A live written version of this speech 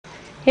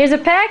Here's a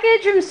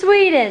package from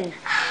Sweden.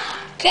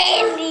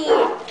 Candy.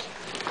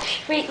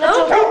 Wait, let's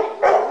open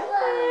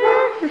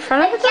it. In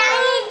front of the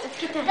Giant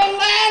banana.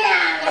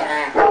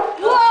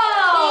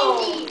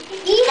 Whoa!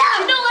 Eat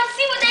them. No, let's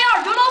see what they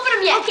are. Don't open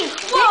them yet. Okay,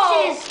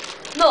 Whoa. this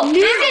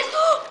This is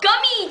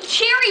gummy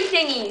cherry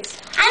thingies.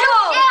 I don't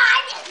know. I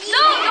just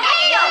No, don't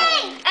eat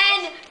them.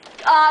 And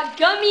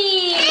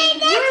gummy.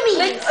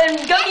 And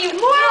gummy.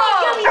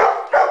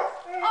 Whoa.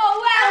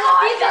 Oh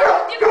wow! These are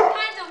different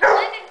kinds of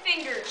blended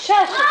fingers.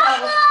 Shush.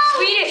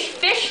 Swedish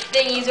fish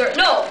thingies, or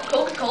no,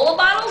 Coca-Cola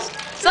bottles.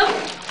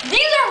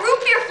 These are root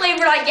beer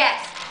flavored, I guess.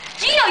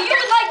 Gino, you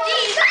would like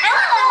these.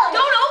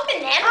 Don't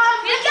open them.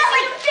 We got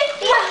like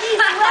 50 of these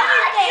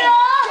lemon things.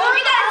 Well,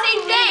 we gotta say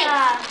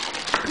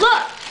thanks.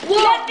 Look.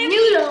 Whoa.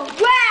 Noodles.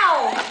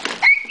 Wow.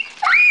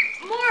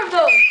 More of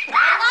those. A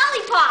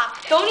lollipop.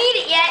 Don't eat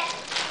it yet.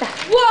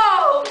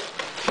 Whoa.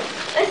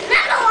 It's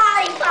not a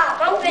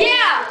lollipop. Open it.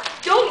 Yeah.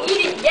 Don't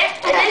eat it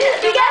yet. And then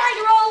we got like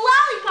all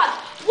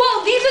lollipops.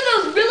 Whoa, these are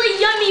those really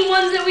yummy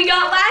ones that we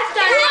got last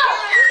time. Wow.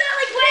 We got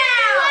like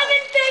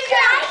lemon fingers. Can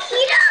I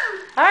eat them?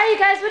 All right, you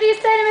guys, what do you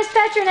say to Miss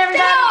Petra and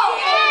everybody?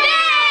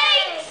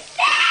 Thanks.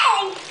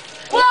 Thanks.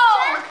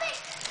 Whoa.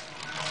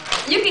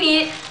 You can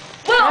eat it.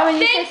 Whoa, Oh, and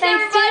you say thanks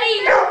thanks too?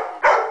 everybody.